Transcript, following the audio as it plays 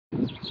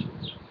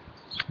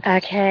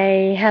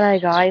Okay, hello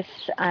guys.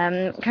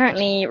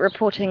 Currently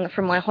reporting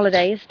from my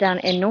holidays down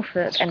in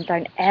Norfolk, and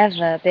don't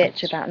ever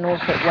bitch about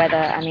Norfolk weather.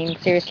 I mean,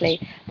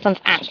 seriously, the sun's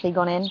actually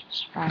gone in.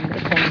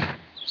 It's been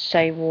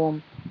so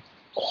warm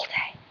all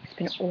day. It's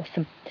been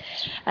awesome.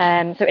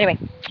 So anyway,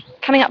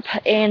 coming up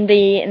in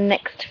the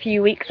next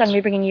few weeks, I'm going to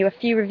be bringing you a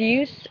few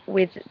reviews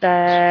with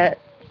the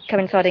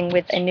coinciding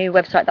with a new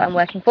website that I'm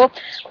working for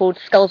called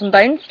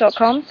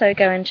skullsandbones.com, so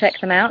go and check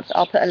them out.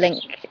 I'll put a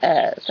link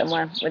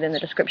somewhere within the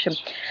description.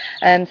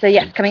 So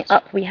yes, coming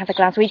up we have a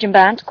Glaswegian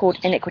band called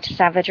Iniquitous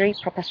Savagery,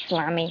 proper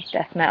slammy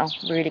death metal,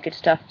 really good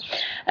stuff.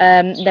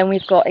 Then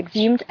we've got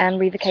Exhumed and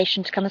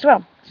Revocation to come as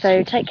well.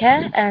 So take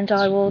care, and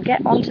I will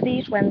get onto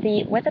these when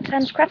the weather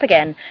turns crap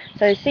again.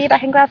 So see you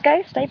back in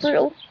Glasgow, stay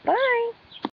brutal, bye!